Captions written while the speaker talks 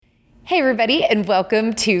Hey, everybody, and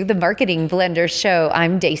welcome to the Marketing Blender Show.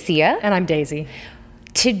 I'm Dacia. And I'm Daisy.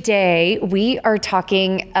 Today, we are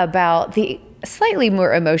talking about the slightly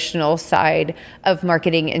more emotional side of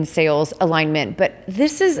marketing and sales alignment, but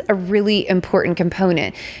this is a really important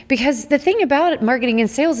component because the thing about marketing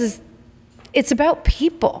and sales is it's about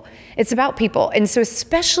people. It's about people. And so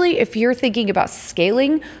especially if you're thinking about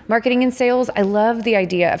scaling marketing and sales, I love the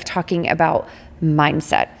idea of talking about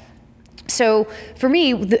mindset. So for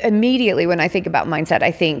me, immediately when I think about mindset,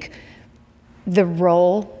 I think the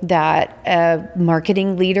role that a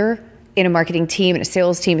marketing leader in a marketing team and a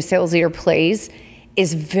sales leader plays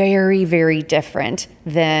is very, very different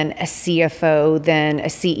than a CFO, than a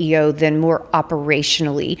CEO, than more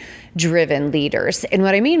operationally driven leaders. And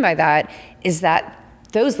what I mean by that is that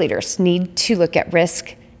those leaders need to look at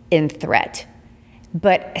risk and threat.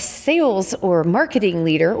 But a sales or marketing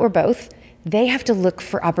leader, or both, they have to look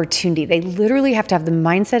for opportunity. They literally have to have the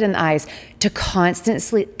mindset and eyes to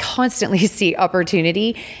constantly see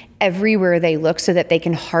opportunity everywhere they look so that they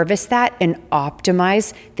can harvest that and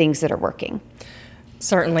optimize things that are working.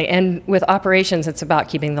 Certainly. And with operations, it's about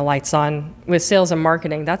keeping the lights on. With sales and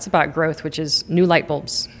marketing, that's about growth, which is new light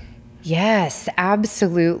bulbs. Yes,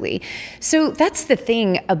 absolutely. So that's the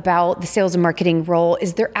thing about the sales and marketing role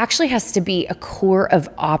is there actually has to be a core of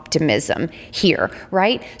optimism here,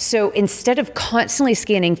 right? So instead of constantly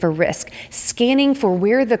scanning for risk, scanning for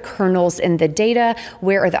where are the kernels in the data,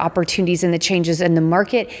 where are the opportunities and the changes in the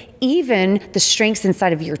market, even the strengths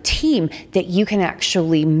inside of your team that you can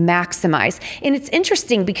actually maximize. And it's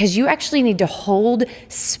interesting because you actually need to hold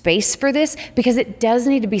space for this because it does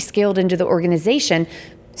need to be scaled into the organization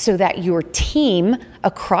so that your team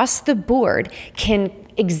across the board can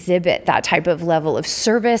exhibit that type of level of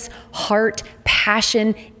service, heart,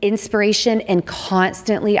 passion, inspiration, and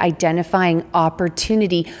constantly identifying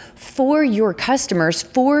opportunity for your customers,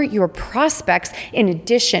 for your prospects, in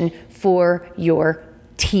addition for your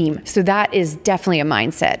team. So that is definitely a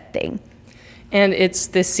mindset thing. And it's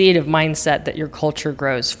the seed of mindset that your culture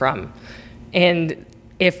grows from. And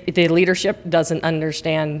if the leadership doesn't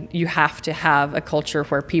understand, you have to have a culture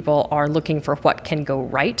where people are looking for what can go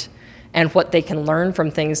right and what they can learn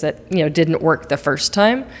from things that didn't work the first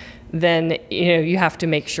time. Then you have to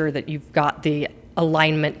make sure that you've got the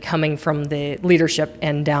alignment coming from the leadership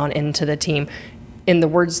and down into the team in the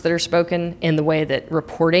words that are spoken, in the way that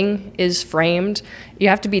reporting is framed. You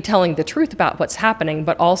have to be telling the truth about what's happening,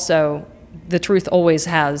 but also the truth always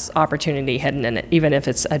has opportunity hidden in it, even if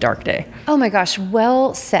it's a dark day. Oh my gosh,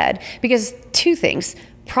 well said. Because two things.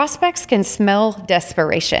 Prospects can smell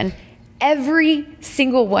desperation. Every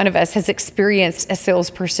single one of us has experienced a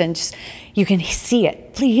salesperson. You can see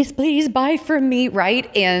it. Please, please buy from me, right?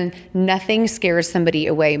 And nothing scares somebody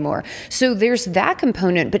away more. So there's that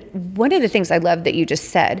component. But one of the things I love that you just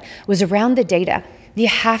said was around the data. You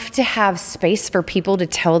have to have space for people to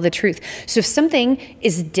tell the truth. So if something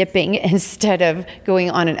is dipping instead of going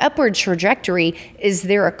on an upward trajectory, is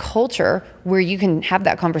there a culture where you can have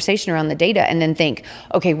that conversation around the data and then think,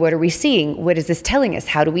 okay, what are we seeing? What is this telling us?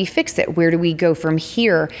 How do we fix it? Where do we go from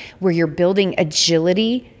here? Where you're building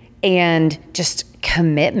agility and just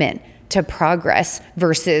commitment to progress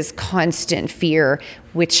versus constant fear,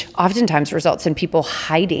 which oftentimes results in people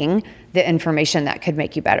hiding the information that could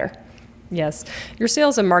make you better. Yes. Your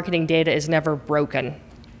sales and marketing data is never broken.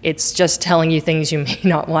 It's just telling you things you may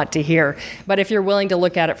not want to hear. But if you're willing to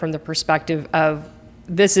look at it from the perspective of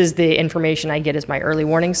this is the information I get as my early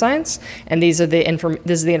warning signs, and this is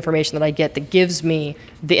the information that I get that gives me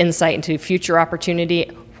the insight into future opportunity,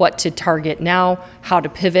 what to target now, how to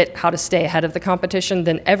pivot, how to stay ahead of the competition,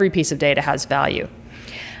 then every piece of data has value.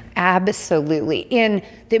 Absolutely. And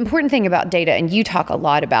the important thing about data, and you talk a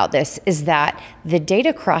lot about this, is that the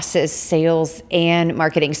data crosses sales and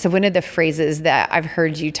marketing. So one of the phrases that I've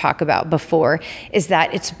heard you talk about before is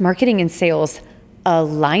that it's marketing and sales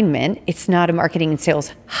alignment. It's not a marketing and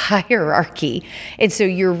sales hierarchy. And so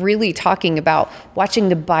you're really talking about watching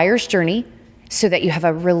the buyer's journey so that you have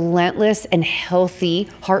a relentless and healthy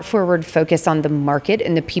heart-forward focus on the market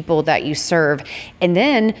and the people that you serve. And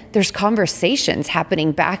then there's conversations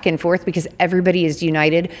happening back and forth because everybody is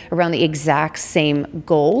united around the exact same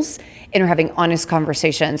goals and are having honest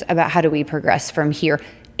conversations about how do we progress from here.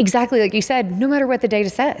 Exactly like you said, no matter what the data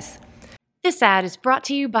says. This ad is brought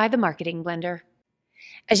to you by the Marketing Blender.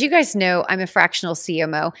 As you guys know, I'm a fractional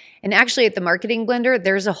CMO, and actually at the Marketing Blender,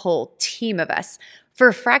 there's a whole team of us. For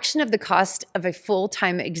a fraction of the cost of a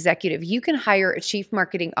full-time executive, you can hire a chief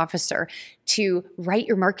marketing officer to write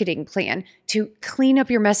your marketing plan, to clean up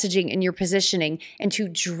your messaging and your positioning, and to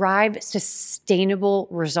drive sustainable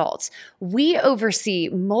results. We oversee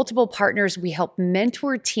multiple partners, we help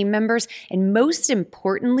mentor team members, and most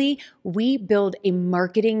importantly, we build a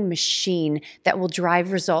marketing machine that will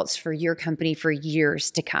drive results for your company for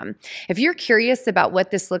years to come. If you're curious about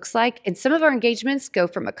what this looks like, and some of our engagements go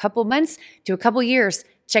from a couple months to a couple years,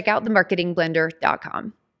 check out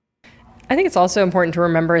themarketingblender.com. I think it's also important to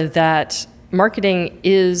remember that marketing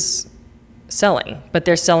is selling, but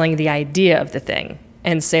they're selling the idea of the thing,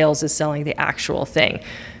 and sales is selling the actual thing.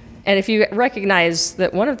 And if you recognize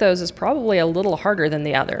that one of those is probably a little harder than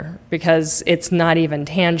the other because it's not even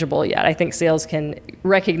tangible yet, I think sales can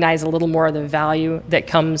recognize a little more of the value that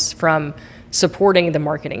comes from supporting the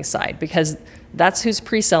marketing side, because that's who's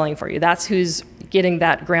pre-selling for you. That's who's getting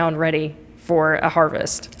that ground ready for a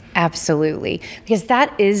harvest. Absolutely. Because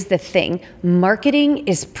that is the thing. Marketing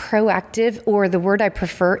is proactive, or the word I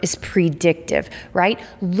prefer is predictive, right?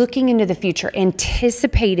 Looking into the future,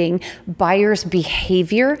 anticipating buyers'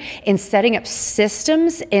 behavior and setting up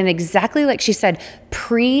systems, and exactly like she said,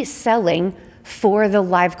 pre-selling for the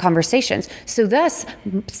live conversations. So thus,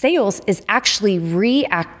 sales is actually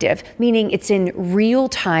reactive, meaning it's in real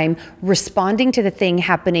time, responding to the thing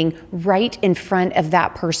happening right in front of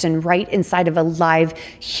that person, right inside of a live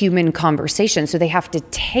human conversation. So they have to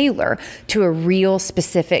tailor to a real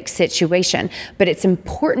specific situation. But it's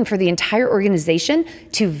important for the entire organization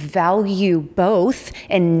to value both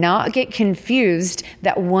and not get confused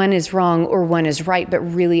that one is wrong or one is right, but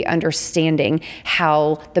really understanding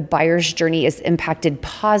how the buyer's journey is impacted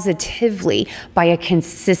positively by a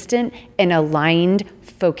consistent and aligned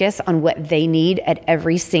focus on what they need at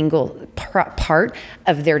every single part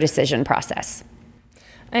of their decision process.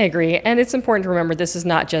 I agree. And it's important to remember this is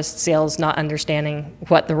not just sales not understanding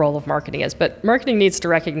what the role of marketing is, but marketing needs to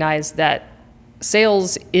recognize that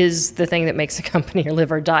sales is the thing that makes a company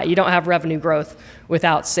live or die. You don't have revenue growth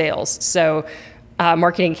without sales. So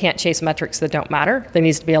marketing can't chase metrics that don't matter. There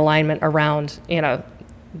needs to be alignment around,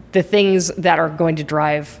 the things that are going to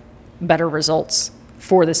drive better results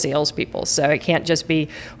for the salespeople. So it can't just be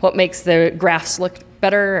what makes the graphs look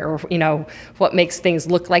better or, what makes things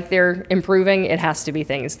look like they're improving. It has to be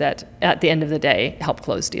things that at the end of the day help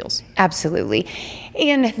close deals. Absolutely.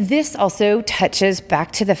 And this also touches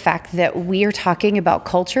back to the fact that we are talking about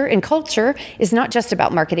culture, and culture is not just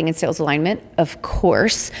about marketing and sales alignment, of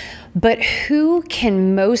course, but who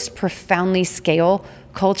can most profoundly scale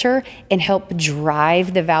culture and help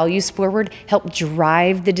drive the values forward, help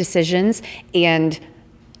drive the decisions, and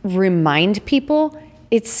remind people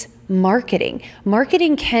it's marketing.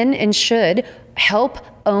 Marketing can and should help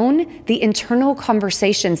own the internal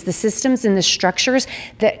conversations, the systems and the structures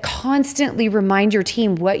that constantly remind your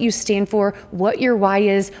team what you stand for, what your why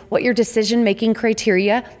is, what your decision-making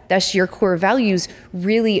criteria, thus your core values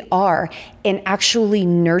really are, and actually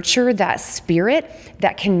nurture that spirit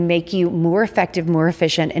that can make you more effective, more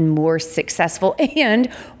efficient, and more successful, and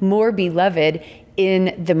more beloved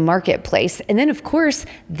in the marketplace. And then, of course,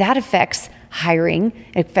 that affects hiring,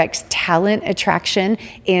 it affects talent attraction,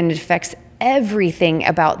 and it affects everything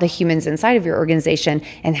about the humans inside of your organization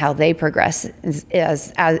and how they progress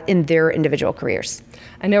as in their individual careers.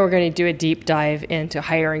 I know we're going to do a deep dive into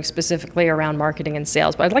hiring specifically around marketing and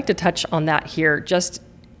sales, but I'd like to touch on that here just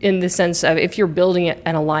in the sense of if you're building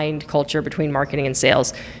an aligned culture between marketing and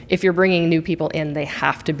sales, if you're bringing new people in, they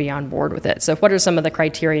have to be on board with it. So what are some of the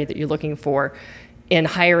criteria that you're looking for in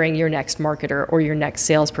hiring your next marketer or your next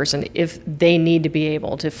salesperson if they need to be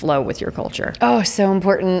able to flow with your culture? Oh, so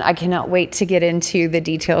important. I cannot wait to get into the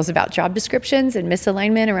details about job descriptions and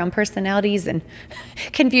misalignment around personalities and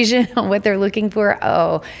confusion on what they're looking for.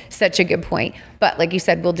 Oh, such a good point. But like you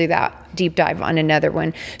said, we'll do that deep dive on another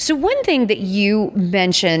one. So one thing that you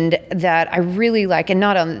mentioned that I really like, and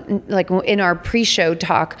not on like in our pre-show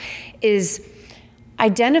talk, is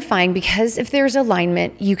identifying, because if there's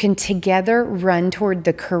alignment, you can together run toward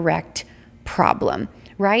the correct problem,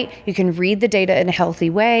 right? You can read the data in a healthy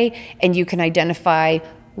way, and you can identify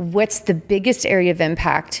what's the biggest area of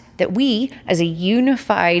impact that we as a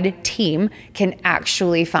unified team can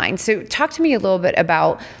actually find. So talk to me a little bit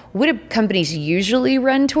about what do companies usually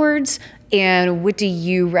run towards, and what do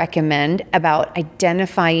you recommend about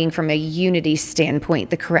identifying from a unity standpoint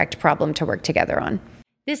the correct problem to work together on?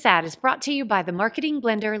 This ad is brought to you by the Marketing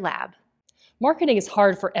Blender Lab. Marketing is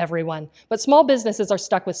hard for everyone, but small businesses are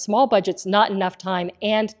stuck with small budgets, not enough time,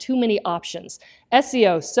 and too many options.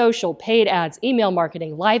 SEO, social, paid ads, email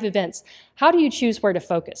marketing, live events. How do you choose where to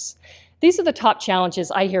focus? These are the top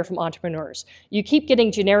challenges I hear from entrepreneurs. You keep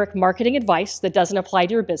getting generic marketing advice that doesn't apply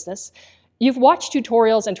to your business. You've watched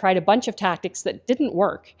tutorials and tried a bunch of tactics that didn't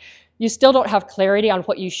work. You still don't have clarity on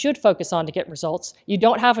what you should focus on to get results. You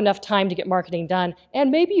don't have enough time to get marketing done, and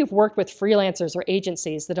maybe you've worked with freelancers or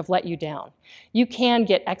agencies that have let you down. You can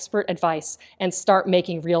get expert advice and start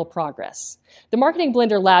making real progress. The Marketing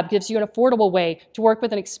Blender Lab gives you an affordable way to work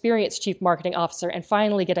with an experienced chief marketing officer and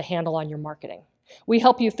finally get a handle on your marketing. We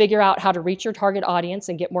help you figure out how to reach your target audience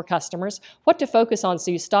and get more customers, what to focus on so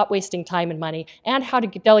you stop wasting time and money, and how to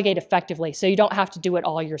delegate effectively so you don't have to do it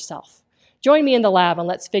all yourself. Join me in the lab and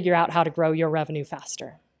let's figure out how to grow your revenue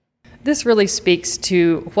faster. This really speaks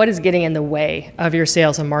to what is getting in the way of your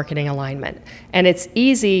sales and marketing alignment. And it's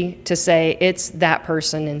easy to say it's that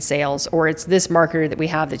person in sales or it's this marketer that we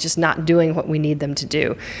have that's just not doing what we need them to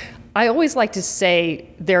do. I always like to say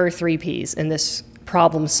there are 3 Ps in this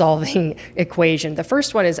problem-solving equation. The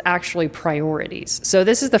first one is actually priorities. So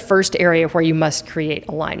this is the first area where you must create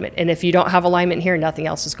alignment. And if you don't have alignment here, nothing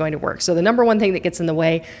else is going to work. So the number one thing that gets in the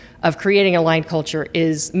way of creating aligned culture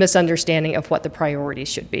is misunderstanding of what the priorities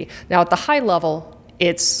should be. Now, at the high level,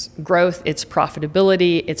 it's growth, it's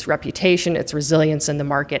profitability, it's reputation, it's resilience in the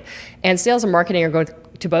market. And sales and marketing are going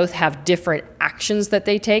to both have different actions that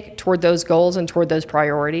they take toward those goals and toward those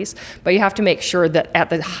priorities, but you have to make sure that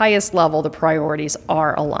at the highest level, the priorities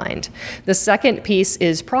are aligned. The second piece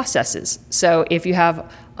is processes. So if you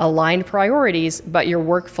have aligned priorities, but your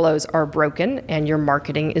workflows are broken and your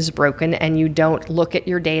marketing is broken and you don't look at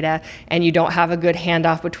your data and you don't have a good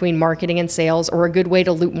handoff between marketing and sales or a good way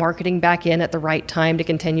to loop marketing back in at the right time to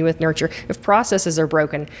continue with nurture, if processes are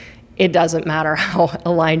broken, it doesn't matter how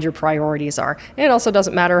aligned your priorities are. And it also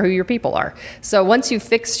doesn't matter who your people are. So once you've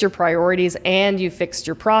fixed your priorities and you've fixed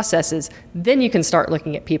your processes, then you can start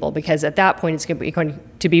looking at people, because at that point it's going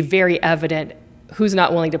to be very evident who's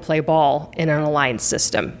not willing to play ball in an aligned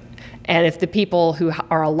system. And if the people who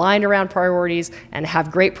are aligned around priorities and have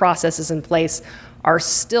great processes in place are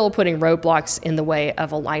still putting roadblocks in the way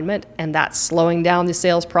of alignment, and that's slowing down the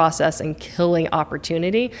sales process and killing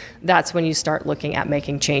opportunity, that's when you start looking at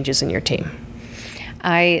making changes in your team.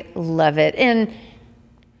 I love it. And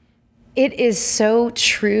it is so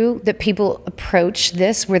true that people approach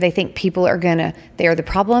this where they think people are they are the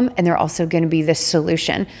problem and they're also going to be the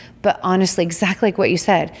solution. But honestly, exactly like what you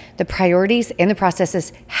said, the priorities and the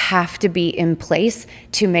processes have to be in place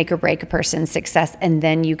to make or break a person's success. And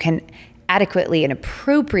then you can adequately and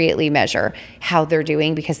appropriately measure how they're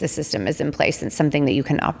doing, because the system is in place and something that you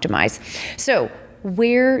can optimize. So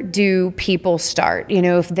where do people start?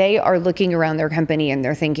 If they are looking around their company and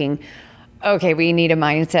they're thinking, okay, we need a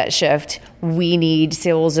mindset shift. We need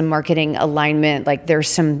sales and marketing alignment. Like there's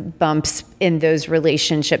some bumps in those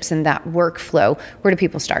relationships and that workflow. Where do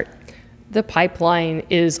people start? The pipeline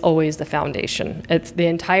is always the foundation. It's the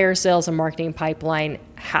entire sales and marketing pipeline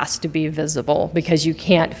has to be visible, because you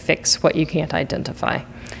can't fix what you can't identify.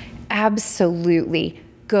 Absolutely.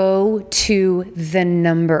 Go to the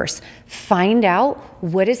numbers. Find out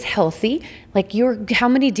what is healthy. Like how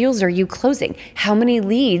many deals are you closing? How many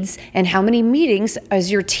leads and how many meetings is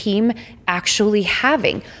your team actually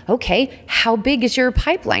having? Okay, how big is your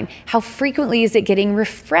pipeline? How frequently is it getting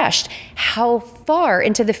refreshed? How far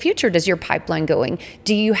into the future does your pipeline going?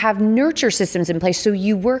 Do you have nurture systems in place so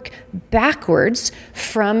you work backwards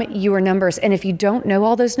from your numbers? And if you don't know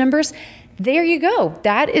all those numbers, there you go.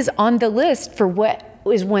 That is on the list for what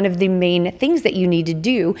is one of the main things that you need to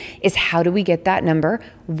do, is how do we get that number?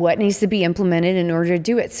 What needs to be implemented in order to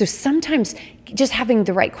do it? So sometimes just having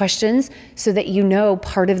the right questions so that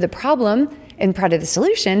part of the problem and part of the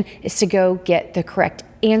solution is to go get the correct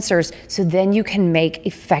answers, so then you can make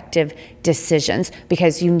effective decisions,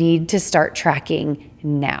 because you need to start tracking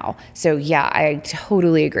now. So yeah, I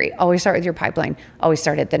totally agree. Always start with your pipeline. Always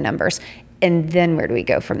start at the numbers. And then where do we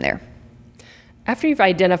go from there? After you've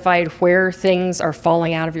identified where things are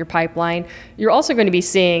falling out of your pipeline, you're also going to be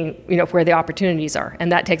seeing, where the opportunities are.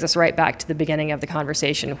 And that takes us right back to the beginning of the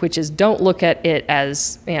conversation, which is, don't look at it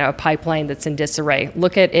as, a pipeline that's in disarray.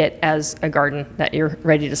 Look at it as a garden that you're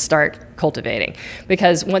ready to start cultivating.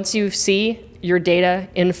 Because once you see your data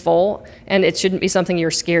in full, and it shouldn't be something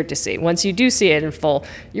you're scared to see. Once you do see it in full,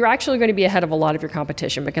 you're actually going to be ahead of a lot of your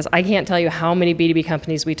competition, because I can't tell you how many B2B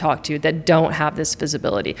companies we talk to that don't have this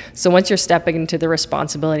visibility. So once you're stepping into the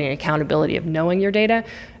responsibility and accountability of knowing your data,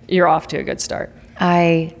 you're off to a good start.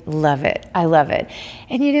 I love it. I love it.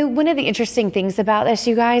 And one of the interesting things about this,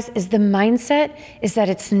 you guys, is the mindset is that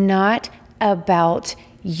it's not about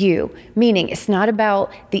you, meaning it's not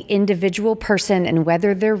about the individual person and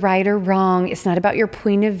whether they're right or wrong. It's not about your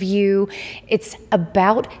point of view. It's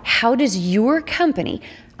about, how does your company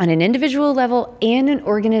on an individual level and an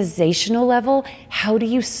organizational level, how do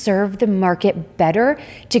you serve the market better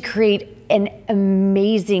to create an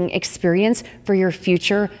amazing experience for your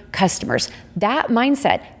future customers? That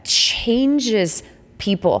mindset changes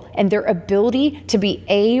people and their ability to be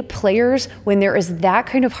A players when there is that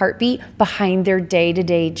kind of heartbeat behind their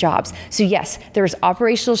day-to-day jobs. So yes, there's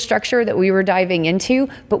operational structure that we were diving into,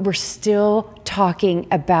 but we're still talking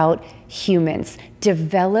about humans.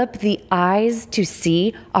 Develop the eyes to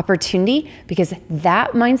see opportunity, because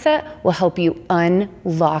that mindset will help you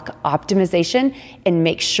unlock optimization and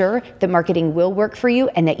make sure that marketing will work for you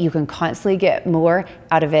and that you can constantly get more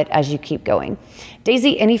out of it as you keep going.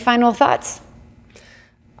 Daisy, any final thoughts?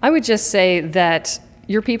 I would just say that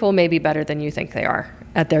your people may be better than you think they are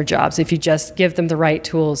at their jobs if you just give them the right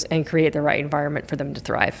tools and create the right environment for them to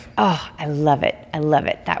thrive. Oh, I love it. I love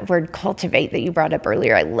it. That word cultivate that you brought up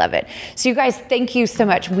earlier, I love it. So you guys, thank you so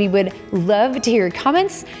much. We would love to hear your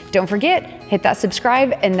comments. Don't forget, hit that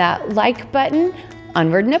subscribe and that like button.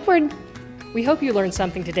 Onward and upward. We hope you learned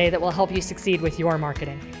something today that will help you succeed with your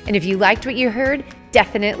marketing. And if you liked what you heard,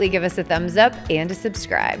 definitely give us a thumbs up and a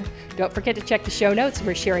subscribe. Don't forget to check the show notes.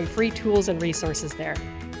 We're sharing free tools and resources there.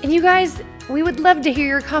 And you guys, we would love to hear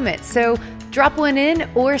your comments. So drop one in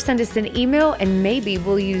or send us an email and maybe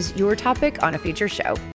we'll use your topic on a future show.